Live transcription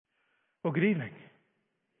Well, good evening.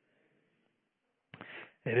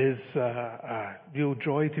 It is a real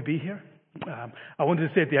joy to be here. I wanted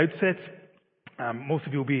to say at the outset, most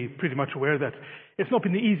of you will be pretty much aware that it's not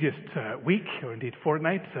been the easiest week, or indeed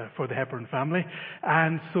fortnight, for the Hepburn family.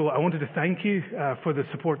 And so I wanted to thank you for the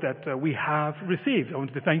support that we have received. I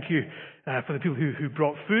wanted to thank you for the people who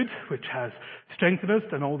brought food, which has strengthened us,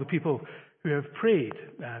 and all the people who have prayed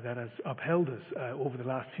that has upheld us over the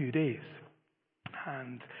last few days.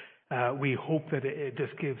 And we hope that it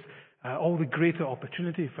just gives all the greater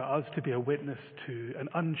opportunity for us to be a witness to an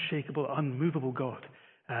unshakable, unmovable God,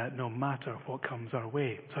 no matter what comes our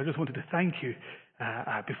way. So I just wanted to thank you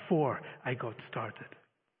before I got started.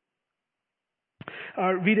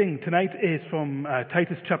 Our reading tonight is from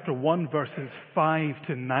Titus chapter 1, verses 5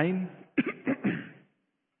 to 9.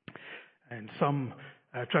 In some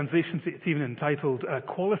translations, it's even entitled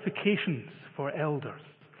Qualifications for Elders.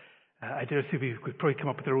 I dare say we could probably come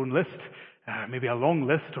up with our own list, maybe a long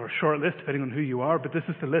list or a short list, depending on who you are, but this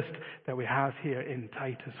is the list that we have here in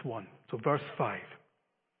Titus 1. So verse 5.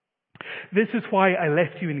 This is why I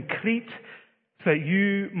left you in Crete, so that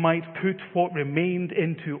you might put what remained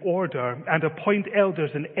into order and appoint elders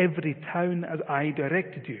in every town as I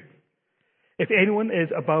directed you. If anyone is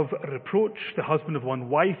above reproach, the husband of one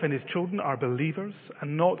wife and his children are believers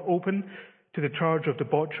and not open to the charge of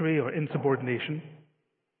debauchery or insubordination.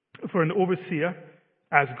 For an overseer,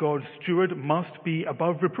 as God's steward, must be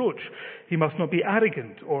above reproach. He must not be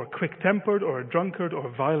arrogant or quick-tempered or a drunkard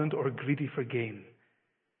or violent or greedy for gain,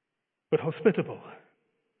 but hospitable,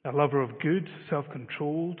 a lover of good,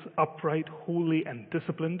 self-controlled, upright, holy, and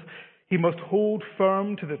disciplined. He must hold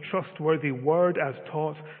firm to the trustworthy word as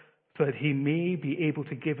taught, so that he may be able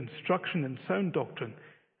to give instruction in sound doctrine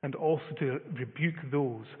and also to rebuke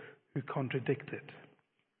those who contradict it.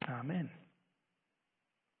 Amen.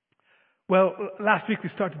 Well, last week we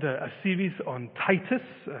started a series on Titus,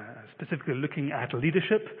 specifically looking at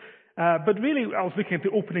leadership. But really, I was looking at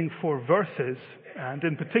the opening 4 verses, and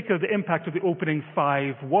in particular, the impact of the opening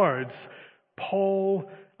 5 words, Paul,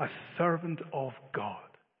 a servant of God.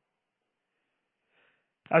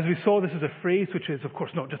 As we saw, this is a phrase which is, of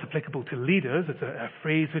course, not just applicable to leaders. It's a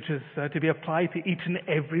phrase which is to be applied to each and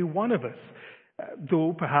every one of us.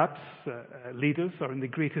 Though perhaps leaders are in the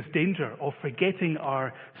greatest danger of forgetting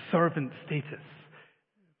our servant status,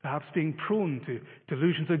 perhaps being prone to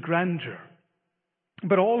delusions of grandeur.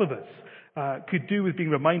 But all of us could do with being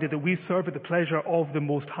reminded that we serve at the pleasure of the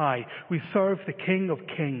Most High. We serve the King of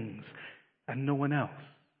Kings and no one else.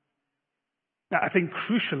 Now, I think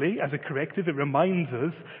crucially, as a corrective, it reminds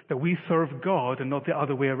us that we serve God and not the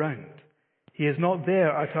other way around. He is not there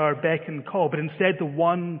at our beck and call, but instead the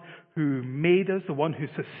one who made us, the one who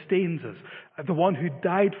sustains us, the one who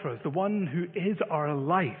died for us, the one who is our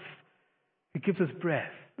life, who gives us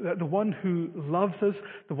breath, the one who loves us,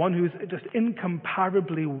 the one who is just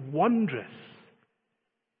incomparably wondrous.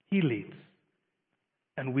 He leads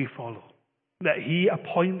and we follow. That he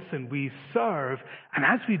appoints and we serve, and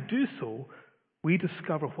as we do so, we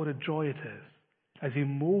discover what a joy it is as he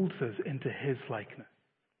molds us into his likeness.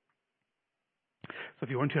 So if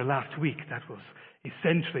you weren't here last week, that was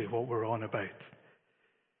essentially what we're on about.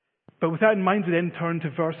 But with that in mind, we then turn to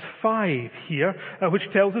verse 5 here, which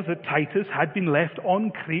tells us that Titus had been left on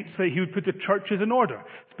Crete so that he would put the churches in order,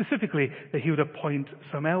 specifically that he would appoint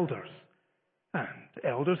some elders. And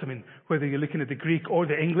elders, whether you're looking at the Greek or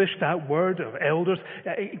the English, that word of elders,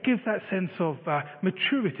 it gives that sense of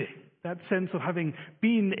maturity, that sense of having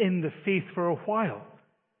been in the faith for a while.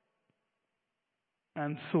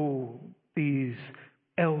 And so these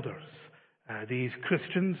elders, these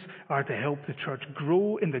Christians, are to help the church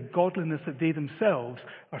grow in the godliness that they themselves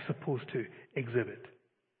are supposed to exhibit.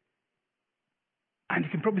 And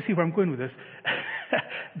you can probably see where I'm going with this.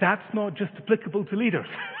 That's not just applicable to leaders.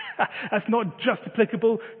 That's not just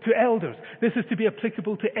applicable to elders. This is to be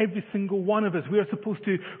applicable to every single one of us. We are supposed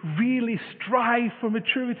to really strive for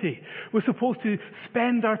maturity. We're supposed to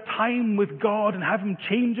spend our time with God and have him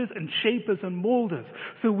change us and shape us and mold us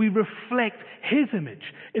so we reflect his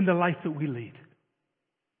image in the life that we lead.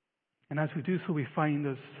 And as we do so, we find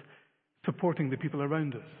us supporting the people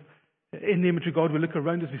around us. In the image of God, we look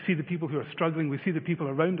around us, we see the people who are struggling, we see the people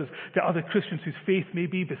around us, the other Christians whose faith may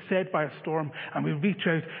be beset by a storm, and we reach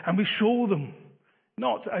out and we show them,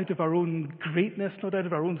 not out of our own greatness, not out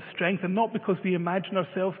of our own strength, and not because we imagine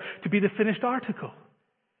ourselves to be the finished article,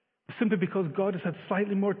 simply because God has had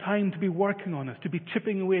slightly more time to be working on us, to be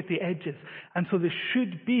chipping away at the edges, and so there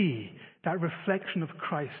should be that reflection of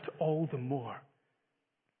Christ all the more.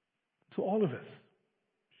 So all of us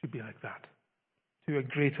should be like that, to a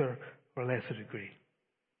greater or lesser degree.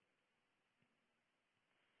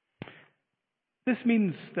 This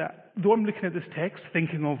means that though I'm looking at this text,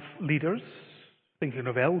 thinking of leaders, thinking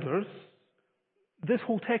of elders, this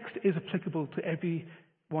whole text is applicable to every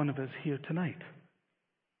one of us here tonight.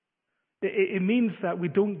 It means that we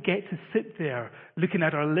don't get to sit there looking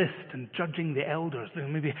at our list and judging the elders,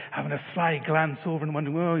 and maybe having a sly glance over and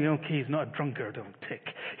wondering, well, okay, he's not a drunkard, I'll tick.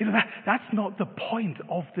 That's not the point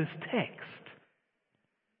of this text.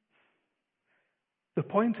 The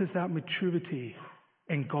point is that maturity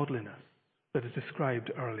in godliness that is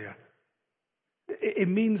described earlier. It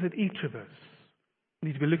means that each of us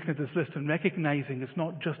need to be looking at this list and recognizing it's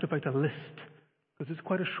not just about a list, because it's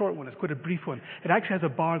quite a short one, it's quite a brief one. It actually has a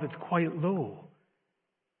bar that's quite low.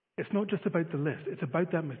 It's not just about the list, it's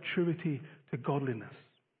about that maturity to godliness.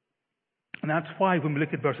 And that's why when we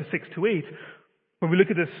look at verses 6 to 8, when we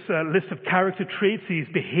look at this list of character traits, these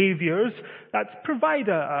behaviors that provide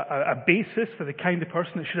a basis for the kind of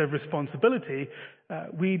person that should have responsibility,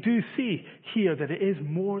 we do see here that it is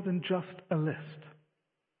more than just a list.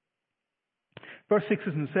 Verse 6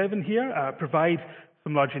 and 7 here provide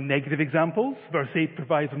some largely negative examples. Verse 8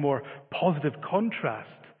 provides a more positive contrast.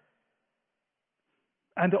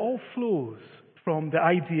 And it all flows from the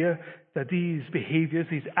idea that these behaviors,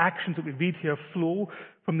 these actions that we read here, flow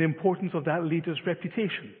from the importance of that leader's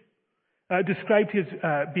reputation. Described here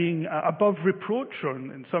as being above reproach, or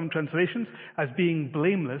in some translations, as being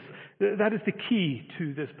blameless. That is the key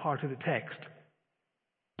to this part of the text.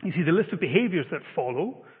 You see, the list of behaviors that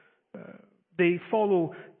follow, they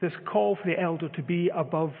follow this call for the elder to be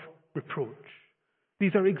above reproach.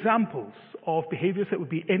 These are examples of behaviors that would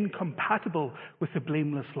be incompatible with the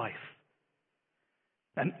blameless life.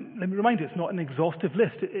 And let me remind you, it's not an exhaustive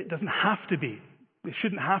list. It doesn't have to be. It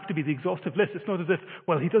shouldn't have to be the exhaustive list. It's not as if,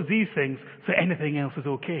 well, he does these things, so anything else is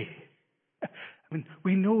okay. I mean,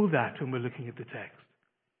 we know that when we're looking at the text.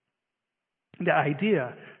 The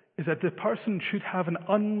idea is that the person should have an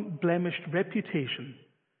unblemished reputation,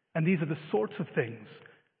 and these are the sorts of things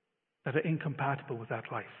that are incompatible with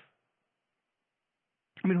that life.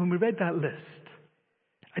 I mean, when we read that list,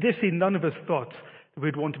 I dare say none of us thought that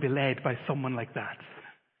we'd want to be led by someone like that.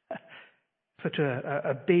 Such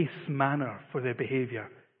a base manner for their behavior.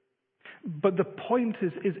 But the point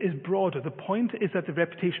is broader. The point is that the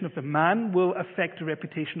reputation of the man will affect the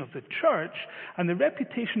reputation of the church, and the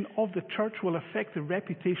reputation of the church will affect the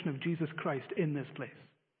reputation of Jesus Christ in this place.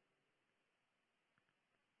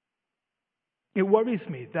 It worries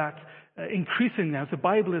me that increasingly, as the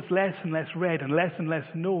Bible is less and less read and less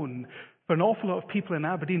known, for an awful lot of people in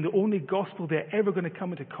Aberdeen, the only gospel they're ever going to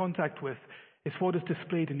come into contact with is what is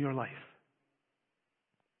displayed in your life.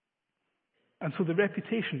 And so the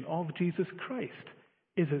reputation of Jesus Christ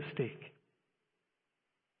is at stake.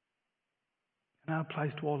 And that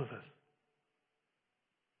applies to all of us.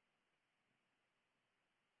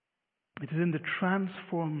 It is in the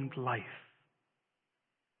transformed life.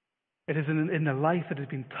 It is in the life that has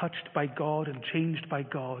been touched by God and changed by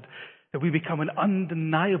God that we become an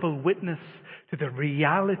undeniable witness to the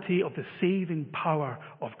reality of the saving power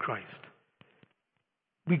of Christ.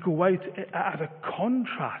 We go out as a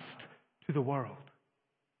contrast to the world.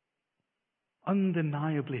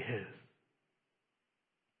 Undeniably His.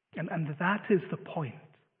 And that is the point.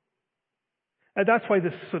 That's why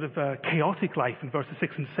this sort of chaotic life in verses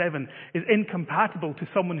 6 and 7 is incompatible to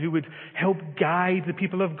someone who would help guide the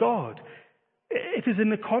people of God. It is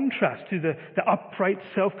in the contrast to the upright,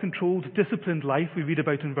 self-controlled, disciplined life we read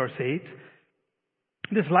about in verse 8.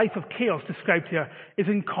 This life of chaos described here is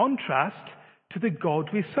in contrast to the God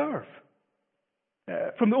we serve.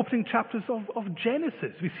 From the opening chapters of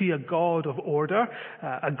Genesis, we see a God of order,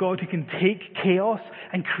 a God who can take chaos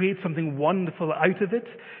and create something wonderful out of it.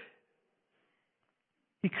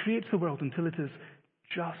 He creates the world until it is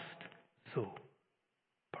just so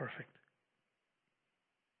perfect.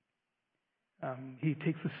 He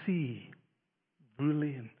takes the sea,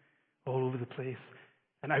 brutally and all over the place,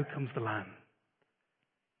 and out comes the land.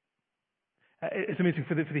 It's amazing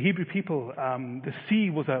for the Hebrew people. The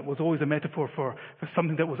sea was always a metaphor for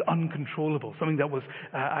something that was uncontrollable, something that was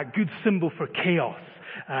a good symbol for chaos,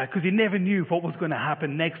 because you never knew what was going to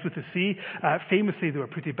happen next with the sea. Famously, they were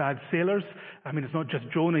pretty bad sailors. I mean, it's not just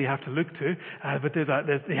Jonah you have to look to, but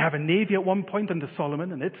they have a navy at one point under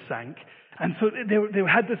Solomon, and it sank. And so they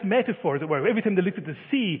had this metaphor, as it were. Every time they looked at the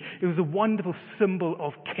sea, it was a wonderful symbol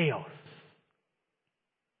of chaos.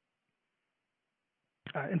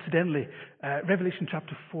 Incidentally, Revelation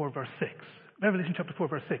chapter 4, verse 6. Revelation chapter 4,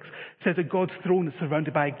 verse 6 says that God's throne is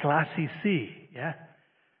surrounded by a glassy sea. Yeah.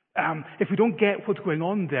 If we don't get what's going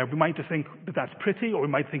on there, we might just think that that's pretty, or we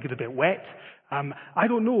might think it's a bit wet. I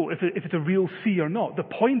don't know if it's a real sea or not. The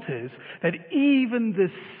point is that even the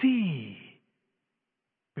sea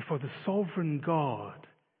before the sovereign God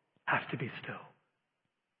has to be still.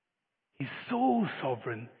 He's so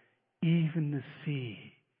sovereign, even the sea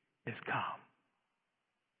is calm.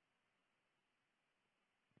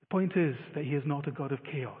 The point is that he is not a God of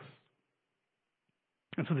chaos.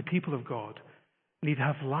 And so the people of God need to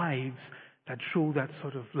have lives that show that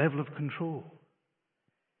sort of level of control.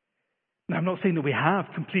 Now, I'm not saying that we have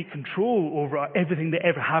complete control over everything that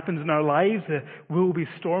ever happens in our lives. There will be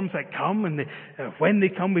storms that come, and when they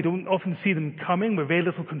come, we don't often see them coming. We have very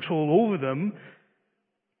little control over them.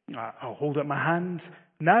 I'll hold up my hand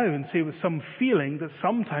now and say with some feeling that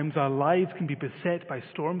sometimes our lives can be beset by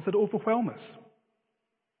storms that overwhelm us.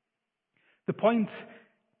 The point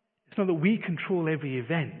is not that we control every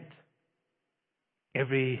event,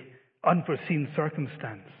 every unforeseen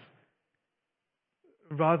circumstance.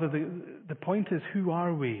 Rather, the point is, who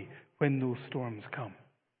are we when those storms come?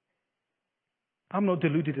 I'm not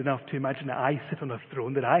deluded enough to imagine that I sit on a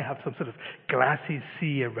throne, that I have some sort of glassy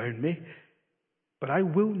sea around me. But I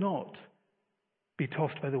will not be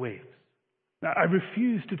tossed by the waves. I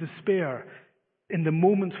refuse to despair in the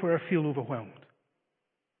moments where I feel overwhelmed.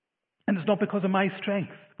 And it's not because of my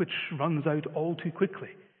strength, which runs out all too quickly.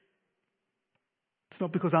 It's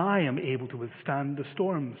not because I am able to withstand the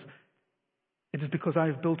storms. It is because I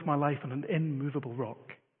have built my life on an immovable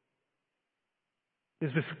rock. It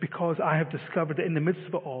is because I have discovered that in the midst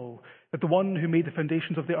of it all, that the one who made the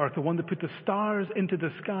foundations of the earth, the one that put the stars into the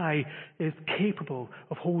sky, is capable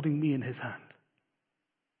of holding me in his hand.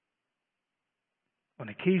 On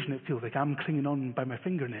occasion, it feels like I'm clinging on by my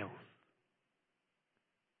fingernails.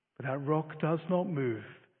 But that rock does not move,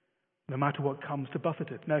 no matter what comes to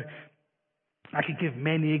buffet it. Now, I could give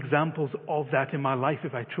many examples of that in my life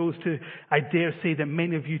if I chose to. I dare say that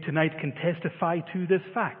many of you tonight can testify to this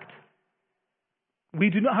fact. We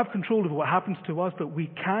do not have control over what happens to us, but we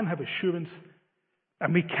can have assurance,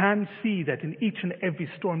 and we can see that in each and every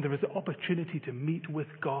storm there is the opportunity to meet with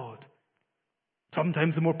God.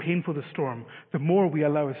 Sometimes the more painful the storm, the more we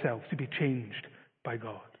allow ourselves to be changed by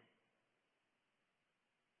God.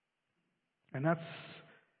 And that's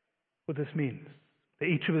what this means, that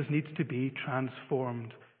each of us needs to be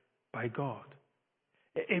transformed by God.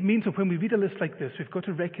 It means that when we read a list like this, we've got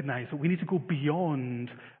to recognize that we need to go beyond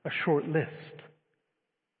a short list.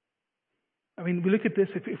 I mean, we look at this,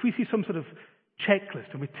 if we see some sort of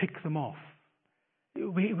checklist and we tick them off,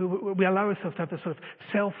 we allow ourselves to have this sort of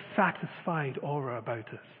self-satisfied aura about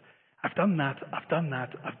us. I've done that, I've done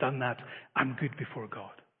that, I've done that, I'm good before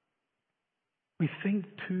God. We think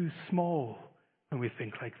too small when we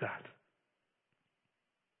think like that.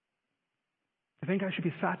 I think I should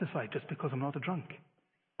be satisfied just because I'm not a drunk.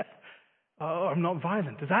 Or I'm not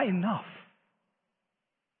violent. Is that enough?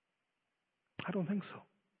 I don't think so.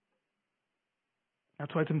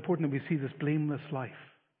 That's why it's important that we see this blameless life.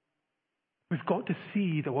 We've got to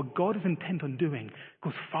see that what God is intent on doing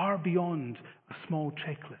goes far beyond a small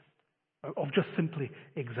checklist of just simply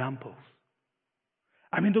examples.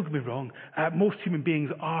 I mean, don't get me wrong, most human beings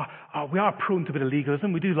we are prone to a bit of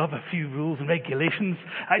legalism. We do love a few rules and regulations,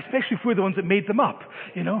 especially if we're the ones that made them up.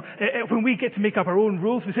 You know, when we get to make up our own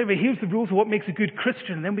rules, we say, well, here's the rules of what makes a good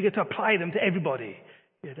Christian, and then we get to apply them to everybody.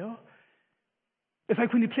 You know, it's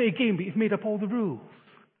like when you play a game, but you've made up all the rules.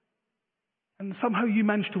 And somehow you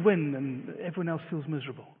manage to win, and everyone else feels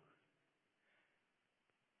miserable.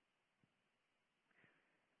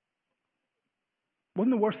 One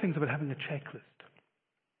of the worst things about having a checklist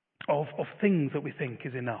of things that we think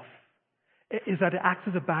is enough is that it acts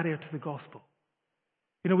as a barrier to the gospel.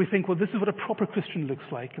 You know, we think, well, this is what a proper Christian looks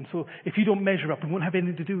like, and so if you don't measure up, it won't have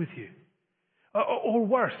anything to do with you. Or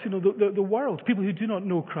worse, you know, the world, people who do not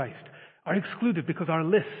know Christ, are excluded because our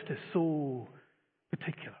list is so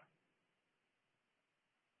particular.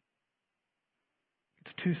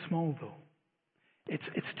 It's too small, though.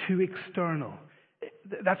 It's too external.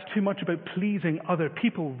 That's too much about pleasing other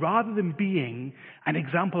people rather than being an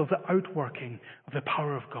example of the outworking of the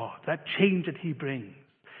power of God, that change that he brings,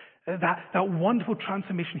 that wonderful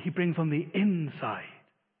transformation he brings on the inside.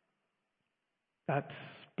 That's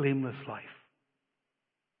blameless life.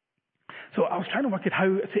 So I was trying to work out how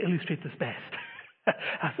to illustrate this best.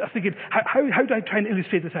 I was thinking, how do I try and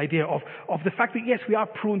illustrate this idea of the fact that, yes, we are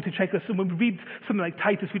prone to checklists, and when we read something like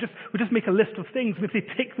Titus, we just make a list of things, and if they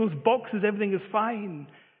tick those boxes, everything is fine.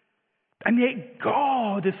 And yet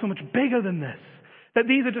God is so much bigger than this, that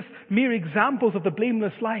these are just mere examples of the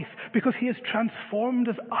blameless life, because he has transformed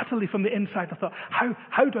us utterly from the inside. I thought,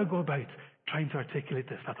 how do I go about trying to articulate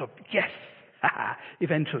this? I thought, yes,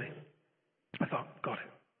 eventually. I thought, got it.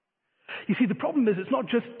 You see, the problem is it's not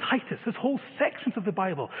just Titus. There's whole sections of the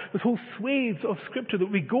Bible, there's whole swathes of Scripture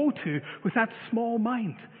that we go to with that small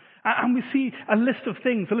mind. And we see a list of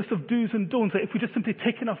things, a list of do's and don'ts, that if we just simply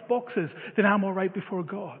tick enough boxes, then I'm all right before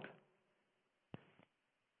God.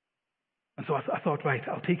 And so I thought, right,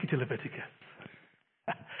 I'll take you to Leviticus.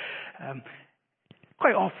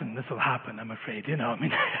 Quite often this will happen, I'm afraid.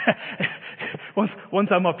 Once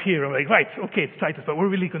I'm up here, I'm like, right, okay, it's Titus, but we're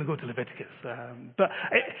really going to go to Leviticus.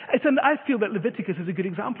 I feel that Leviticus is a good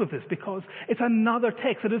example of this because it's another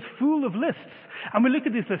text that is full of lists. And we look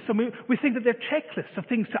at these lists and we think that they're checklists of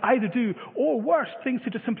things to either do or worse, things to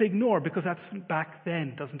just simply ignore because that's back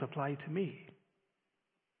then doesn't apply to me.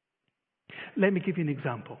 Let me give you an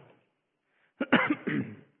example.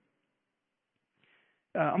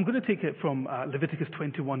 I'm going to take it from Leviticus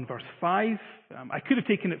 21, verse 5. I could have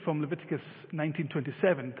taken it from Leviticus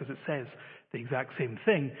 19:27 because it says the exact same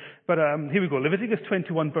thing. But here we go. Leviticus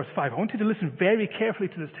 21, verse 5. I want you to listen very carefully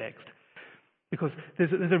to this text because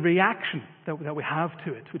there's a reaction that we have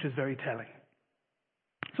to it, which is very telling.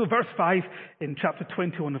 So verse 5 in chapter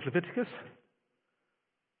 21 of Leviticus.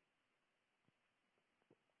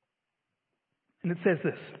 And it says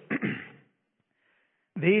this.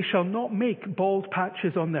 They shall not make bald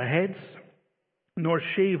patches on their heads, nor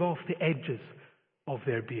shave off the edges of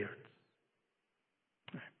their beards.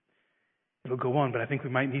 It'll go on, but I think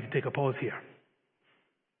we might need to take a pause here.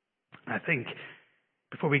 I think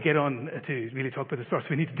before we get on to really talk about this verse,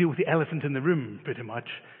 we need to deal with the elephant in the room, pretty much,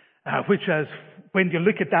 which is when you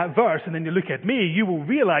look at that verse and then you look at me, you will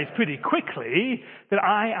realize pretty quickly that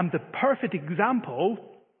I am the perfect example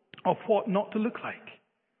of what not to look like.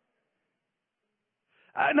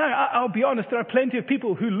 Now, I'll be honest, there are plenty of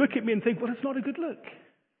people who look at me and think, well, it's not a good look.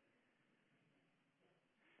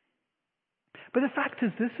 But the fact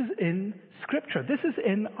is, this is in Scripture. This is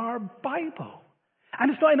in our Bible.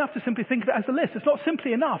 And it's not enough to simply think of it as a list. It's not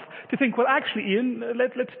simply enough to think, well, actually, Ian,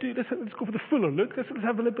 let's go for the fuller look. Let's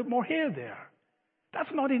have a little bit more hair there.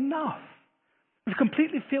 That's not enough. We've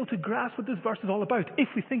completely failed to grasp what this verse is all about if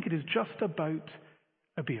we think it is just about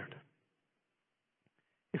a beard.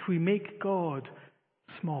 If we make God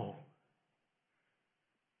small.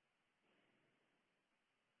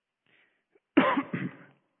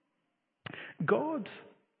 God,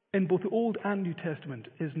 in both the Old and New Testament,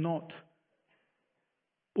 is not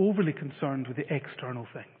overly concerned with the external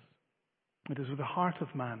things. It is with the heart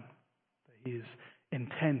of man that he is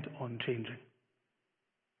intent on changing.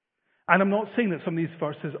 And I'm not saying that some of these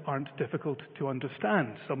verses aren't difficult to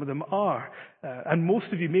understand. Some of them are. And most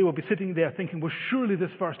of you may well be sitting there thinking, well, surely this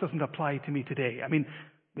verse doesn't apply to me today. I mean,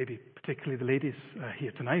 maybe particularly the ladies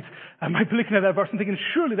here tonight. I might be looking at that verse and thinking,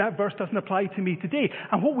 surely that verse doesn't apply to me today.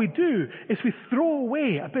 And what we do is we throw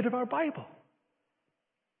away a bit of our Bible.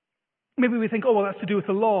 Maybe we think, oh, well, that's to do with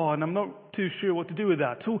the law, and I'm not too sure what to do with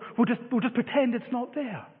that. So we'll just pretend it's not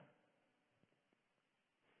there.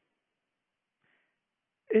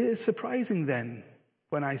 It is surprising then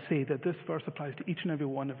when I say that this verse applies to each and every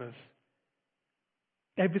one of us.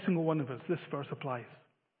 Every single one of us, this verse applies.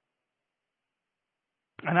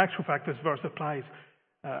 In actual fact, this verse applies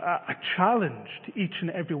a challenge to each and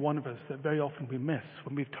every one of us that very often we miss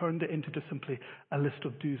when we've turned it into just simply a list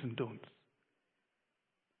of do's and don'ts.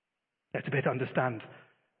 To better understand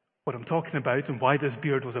what I'm talking about and why this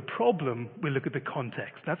beard was a problem, we look at the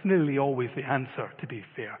context. That's nearly always the answer, to be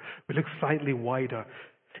fair. We look slightly wider.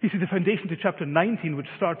 You see, the foundation to chapter 19, which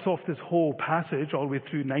starts off this whole passage all the way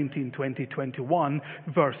through 19, 20, 21,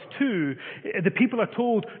 verse 2, the people are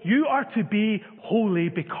told, you are to be holy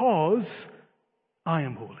because I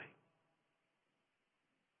am holy.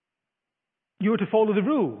 You are to follow the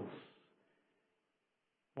rules.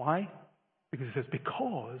 Why? Because it says,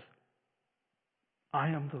 because I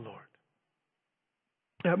am the Lord.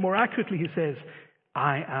 More accurately, he says,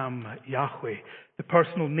 I am Yahweh, the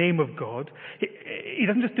personal name of God. He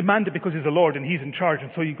doesn't just demand it because he's the Lord and he's in charge and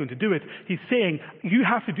so you're going to do it. He's saying, you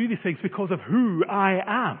have to do these things because of who I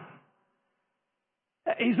am.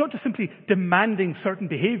 He's not just simply demanding certain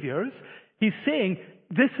behaviors. He's saying,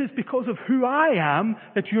 this is because of who I am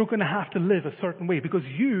that you're going to have to live a certain way, because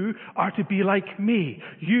you are to be like me.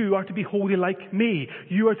 You are to be holy like me.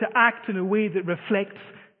 You are to act in a way that reflects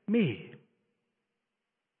me.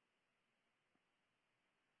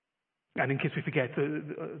 And in case we forget,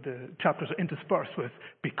 the chapters are interspersed with,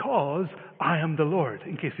 because I am the Lord,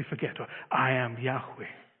 in case we forget, or I am Yahweh.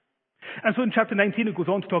 And so in chapter 19, it goes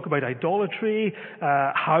on to talk about idolatry,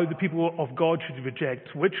 how the people of God should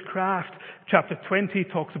reject witchcraft. Chapter 20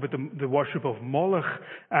 talks about the worship of Moloch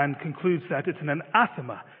and concludes that it's an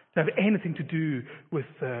anathema to have anything to do with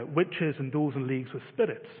witches and those in leagues with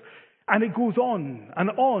spirits. And it goes on and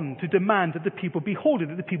on to demand that the people be holy,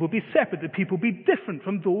 that the people be separate, that the people be different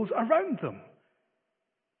from those around them.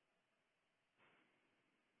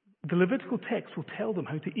 The Levitical text will tell them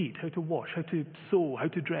how to eat, how to wash, how to sew, how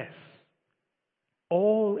to dress,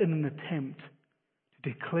 all in an attempt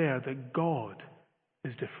to declare that God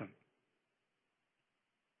is different.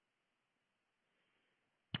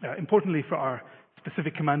 Importantly, for our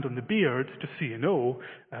specific command on the beard, just so you know,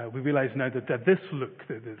 we realize now that this look,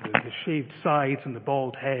 the shaved sides and the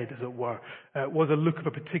bald head, as it were, was a look of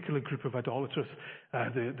a particular group of idolaters,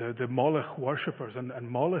 the Moloch worshippers. And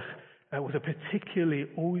Moloch was a particularly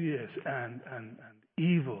odious and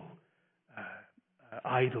evil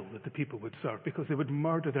idol that the people would serve, because they would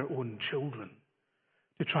murder their own children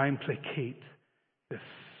to try and placate this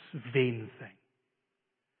vain thing.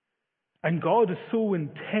 And God is so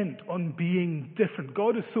intent on being different.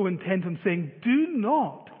 God is so intent on saying, do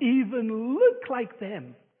not even look like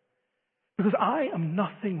them, because I am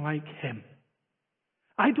nothing like him.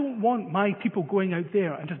 I don't want my people going out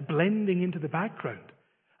there and just blending into the background.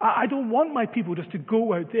 I don't want my people just to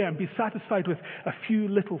go out there and be satisfied with a few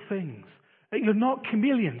little things. You're not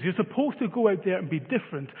chameleons. You're supposed to go out there and be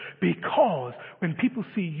different, because when people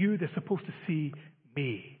see you, they're supposed to see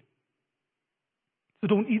me. So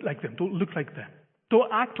don't eat like them. Don't look like them.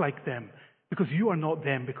 Don't act like them, because you are not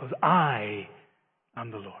them, because I am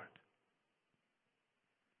the Lord.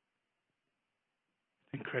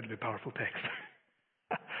 Incredibly powerful text.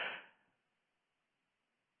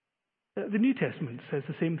 The New Testament says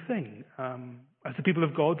the same thing. As the people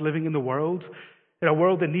of God living in the world, in a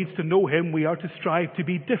world that needs to know him, we are to strive to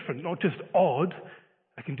be different, not just odd.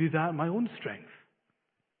 I can do that in my own strength.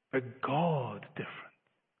 But God different.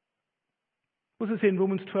 What does it say in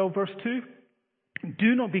Romans 12, verse 2?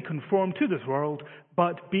 Do not be conformed to this world,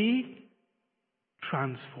 but be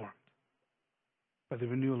transformed by the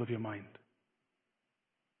renewal of your mind.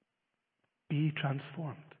 Be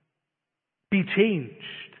transformed. Be changed.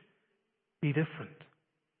 Be different.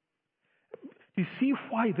 Do you see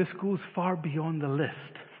why this goes far beyond the list?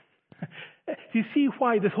 Do you see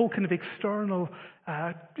why this whole kind of external,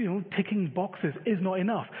 ticking boxes is not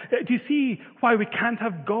enough? Do you see why we can't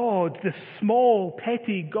have God, this small,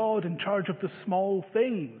 petty God in charge of the small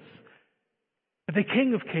things? The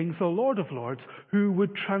King of Kings, the Lord of Lords, who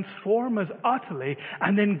would transform us utterly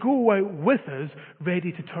and then go out with us,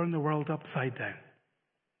 ready to turn the world upside down.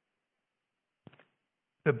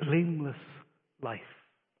 The blameless life.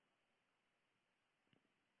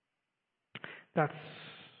 That's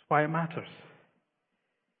why it matters.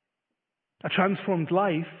 A transformed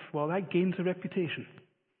life, well, that gains a reputation.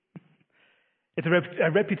 It's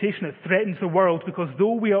a reputation that threatens the world, because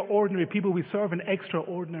though we are ordinary people, we serve an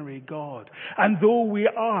extraordinary God. And though we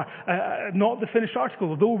are not the finished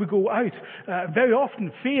article, though we go out very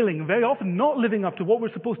often failing, very often not living up to what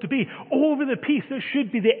we're supposed to be, over the piece there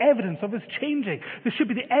should be the evidence of us changing. There should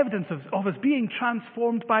be the evidence of us being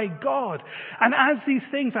transformed by God. And as these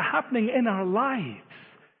things are happening in our lives,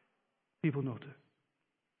 people notice.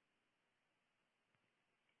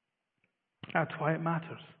 That's why it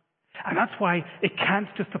matters. And that's why it can't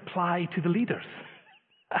just apply to the leaders.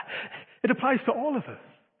 It applies to all of us.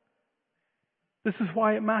 This is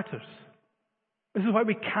why it matters. This is why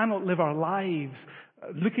we cannot live our lives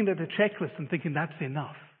looking at a checklist and thinking that's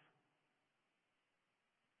enough.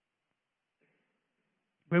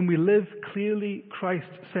 When we live clearly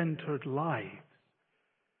Christ-centered lives,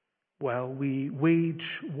 well, we wage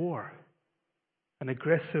war, an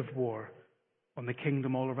aggressive war on the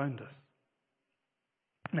kingdom all around us.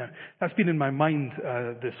 Now, that's been in my mind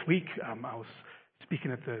this week. I was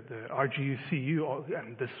speaking at the RGUCU,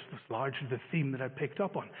 and this was largely the theme that I picked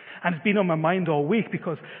up on. And it's been on my mind all week,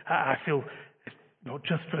 because I feel it's not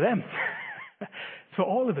just for them. So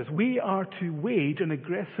all of us, we are to wage an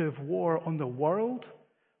aggressive war on the world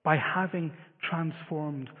by having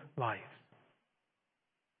transformed lives.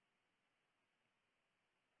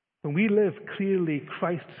 When we live clearly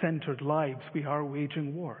Christ-centered lives, we are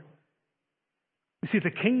waging war. You see,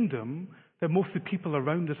 the kingdom that most of the people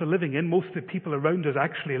around us are living in, most of the people around us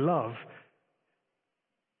actually love.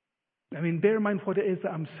 I mean, bear in mind what it is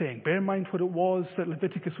that I'm saying. Bear in mind what it was that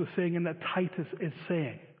Leviticus was saying and that Titus is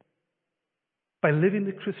saying. By living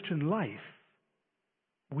the Christian life,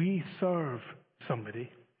 we serve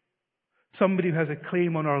somebody. Somebody who has a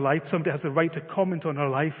claim on our life, somebody who has the right to comment on our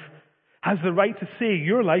life, has the right to say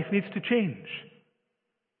your life needs to change.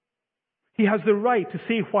 He has the right to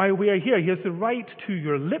say why we are here. He has the right to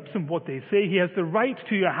your lips and what they say. He has the right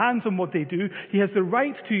to your hands and what they do. He has the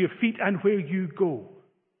right to your feet and where you go.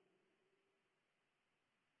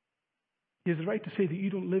 He has the right to say that you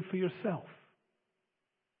don't live for yourself.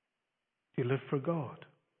 Do you live for God?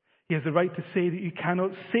 He has the right to say that you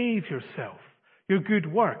cannot save yourself. Your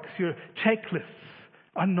good works, your checklists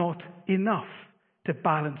are not enough to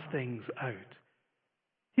balance things out.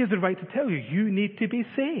 He has the right to tell you, you need to be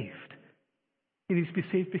saved. You need to be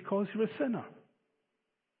saved because you're a sinner.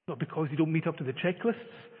 Not because you don't meet up to the checklists,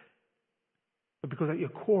 but because at your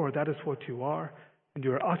core, that is what you are, and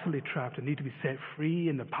you are utterly trapped and need to be set free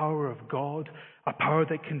in the power of God, a power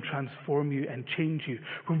that can transform you and change you.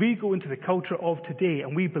 When we go into the culture of today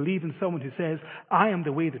and we believe in someone who says, I am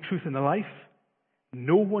the way, the truth, and the life,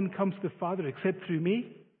 no one comes to the Father except through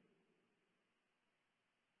me,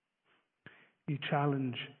 you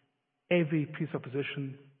challenge every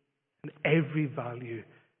presupposition and every value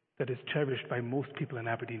that is cherished by most people in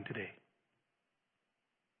Aberdeen today.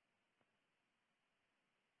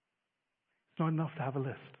 It's not enough to have a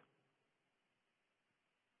list.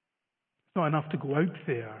 It's not enough to go out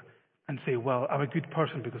there and say, well, I'm a good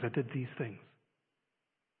person because I did these things.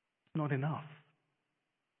 It's not enough.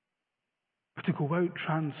 But to go out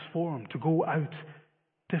transformed, to go out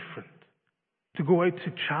different, to go out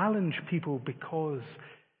to challenge people because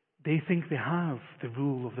they think they have the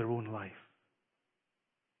rule of their own life.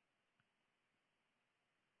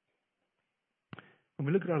 When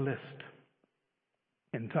we look at our list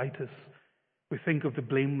in Titus, we think of the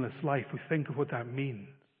blameless life. We think of what that means.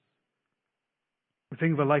 We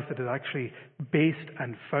think of a life that is actually based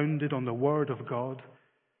and founded on the Word of God,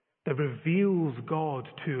 that reveals God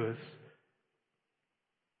to us.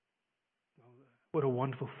 What a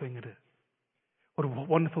wonderful thing it is. What a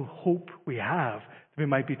wonderful hope we have that we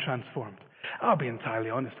might be transformed. I'll be entirely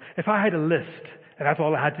honest. If I had a list and that's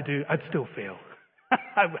all I had to do, I'd still fail.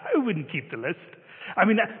 I wouldn't keep the list. I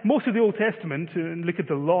mean, most of the Old Testament, and look at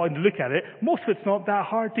the law and look at it, most of it's not that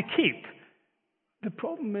hard to keep. The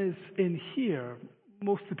problem is, in here,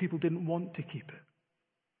 most of the people didn't want to keep it.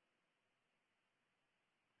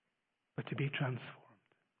 But to be transformed,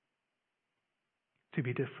 to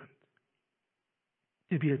be different,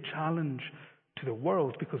 to be a challenge to the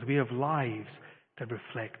world because we have lives that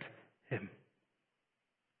reflect Him.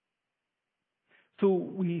 So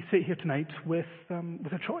we sit here tonight with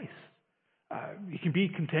a choice. You can be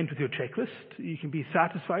content with your checklist. You can be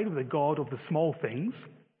satisfied with the God of the small things.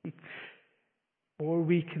 Or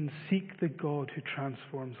we can seek the God who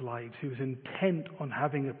transforms lives, who is intent on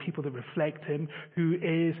having a people that reflect Him, who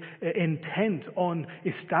is intent on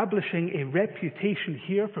establishing a reputation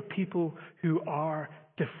here for people who are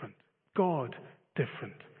different. God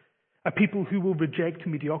different. A people who will reject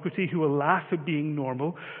mediocrity, who will laugh at being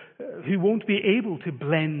normal, who won't be able to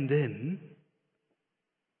blend in.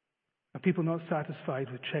 A people not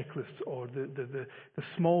satisfied with checklists or the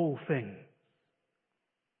small things,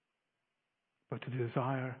 but to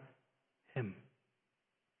desire Him,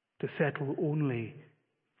 to settle only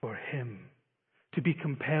for Him, to be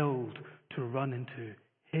compelled to run into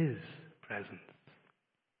His presence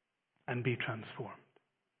and be transformed.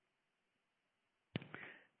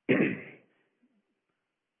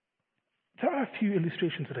 There are a few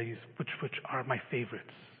illustrations that I use which are my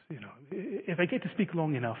favorites. You know, if I get to speak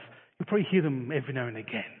long enough, you'll probably hear them every now and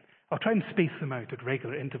again. I'll try and space them out at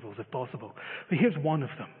regular intervals if possible. But here's one of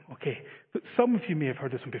them, okay? But some of you may have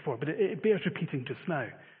heard this one before, but it bears repeating just now.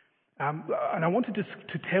 And I wanted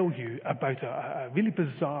to tell you about a really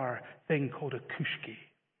bizarre thing called a kushki.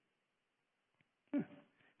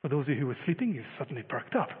 For those of you who were sleeping, you suddenly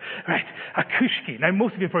perked up. Right, a kushki. Now,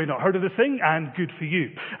 most of you have probably not heard of this thing, and good for you.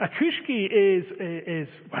 A kushki is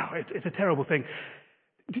it's a terrible thing.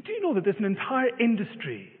 Did you know that there's an entire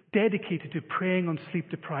industry dedicated to preying on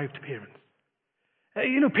sleep-deprived parents?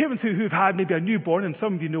 Parents who've had maybe a newborn, and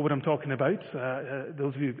some of you know what I'm talking about,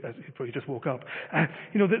 those of you who probably just woke up. The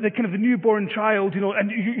kind of the newborn child, and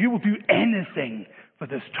you will do anything for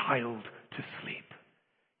this child to sleep.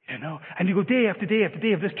 And you go day after day after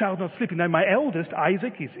day of this child not sleeping. Now, my eldest,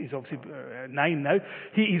 Isaac, he's obviously 9 now.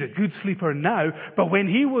 He's a good sleeper now, but when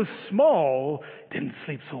he was small, didn't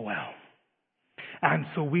sleep so well. And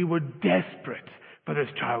so we were desperate for this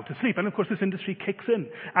child to sleep. And of course, this industry kicks in.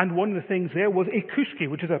 And one of the things there was a kushki,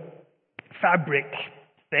 which is a fabric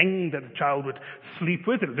thing that the child would sleep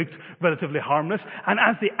with. It looked relatively harmless. And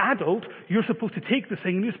as the adult, you're supposed to take this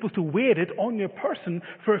thing and you're supposed to wear it on your person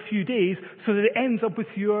for a few days so that it ends up with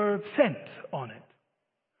your scent on it.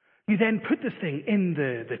 You then put this thing in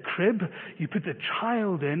the crib, you put the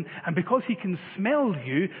child in, and because he can smell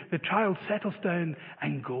you, the child settles down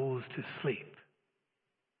and goes to sleep.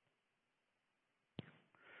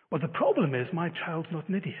 Well, the problem is my child's not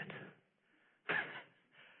an idiot.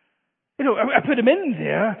 I put him in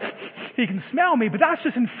there, he can smell me, but that's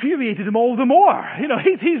just infuriated him all the more.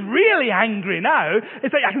 He's really angry now.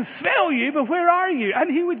 It's like, I can smell you, but where are you?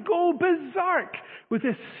 And he would go berserk with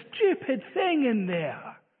this stupid thing in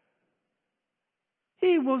there.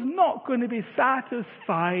 He was not going to be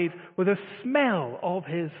satisfied with the smell of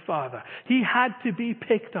his Father. He had to be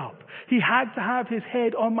picked up. He had to have his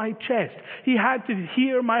head on my chest. He had to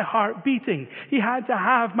hear my heart beating. He had to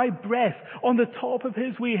have my breath on the top of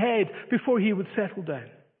his wee head before he would settle down.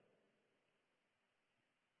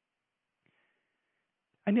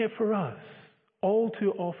 And yet for us, all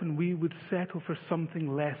too often we would settle for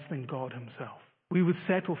something less than God himself. We would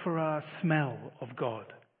settle for a smell of God,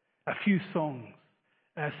 a few songs,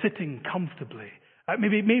 sitting comfortably,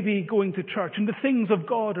 maybe going to church, and the things of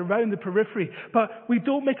God around the periphery. But we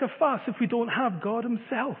don't make a fuss if we don't have God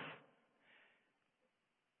himself.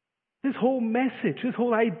 This whole message, this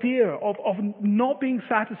whole idea of not being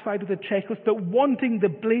satisfied with a checklist, but wanting the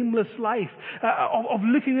blameless life, of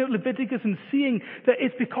looking at Leviticus and seeing that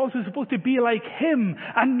it's because we're supposed to be like him,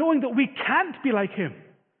 and knowing that we can't be like him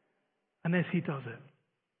unless he does it.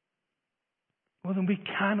 Well, then we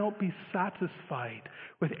cannot be satisfied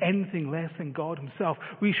with anything less than God himself.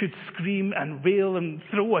 We should scream and rail and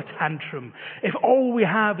throw a tantrum if all we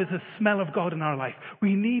have is the smell of God in our life.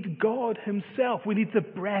 We need God himself. We need the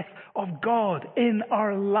breath of God in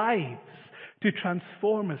our lives to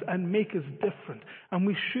transform us and make us different. And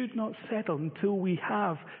we should not settle until we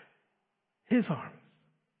have his arms,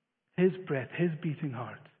 his breath, his beating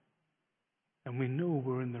heart. And we know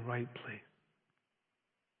we're in the right place.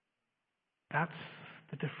 That's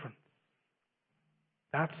the difference.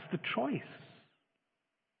 That's the choice.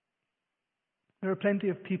 There are plenty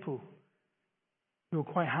of people who will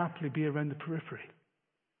quite happily be around the periphery.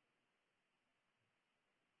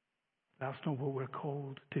 That's not what we're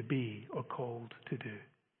called to be or called to do.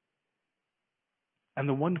 And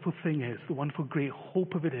the wonderful thing is, the wonderful great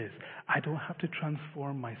hope of it is, I don't have to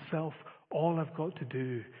transform myself. All I've got to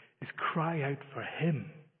do is cry out for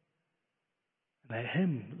him. And let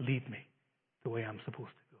him lead me the way I'm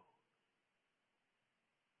supposed to go.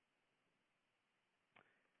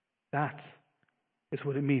 That is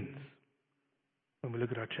what it means when we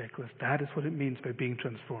look at our checklist. That is what it means by being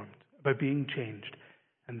transformed, by being changed.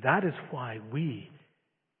 And that is why we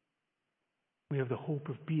have the hope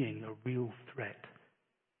of being a real threat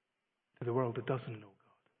to the world that doesn't know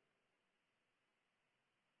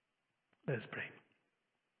God. Let's pray.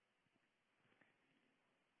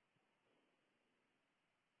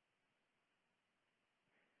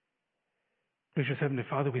 Gracious Heavenly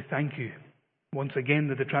Father, we thank you once again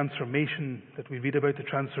that the transformation that we read about, the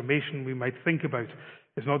transformation we might think about,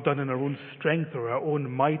 is not done in our own strength or our own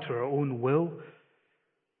might or our own will.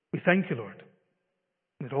 We thank you, Lord,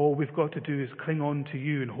 that all we've got to do is cling on to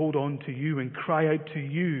you and hold on to you and cry out to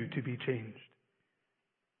you to be changed.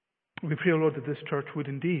 We pray, Lord, that this church would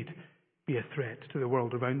indeed be a threat to the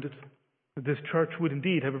world around it. That this church would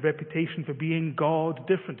indeed have a reputation for being God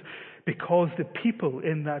different, because the people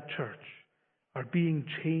in that church are being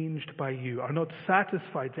changed by you, are not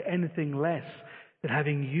satisfied to anything less than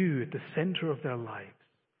having you at the center of their lives.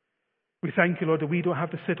 We thank you, Lord, that we don't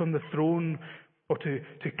have to sit on the throne or to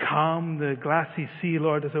calm the glassy sea,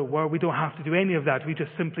 Lord, as it were. We don't have to do any of that. We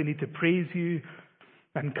just simply need to praise you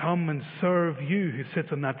and come and serve you who sits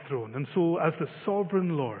on that throne. And so, as the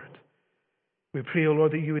sovereign Lord, we pray, O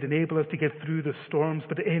Lord, that you would enable us to get through the storms,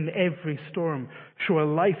 but in every storm, show a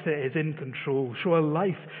life that is in control, show a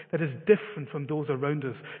life that is different from those around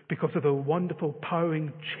us because of the wonderful,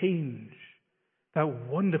 powering change, that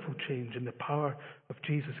wonderful change in the power of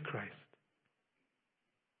Jesus Christ.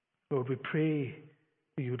 Lord, we pray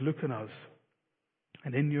that you would look on us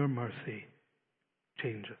and in your mercy,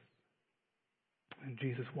 change us. In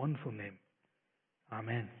Jesus' wonderful name,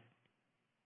 amen.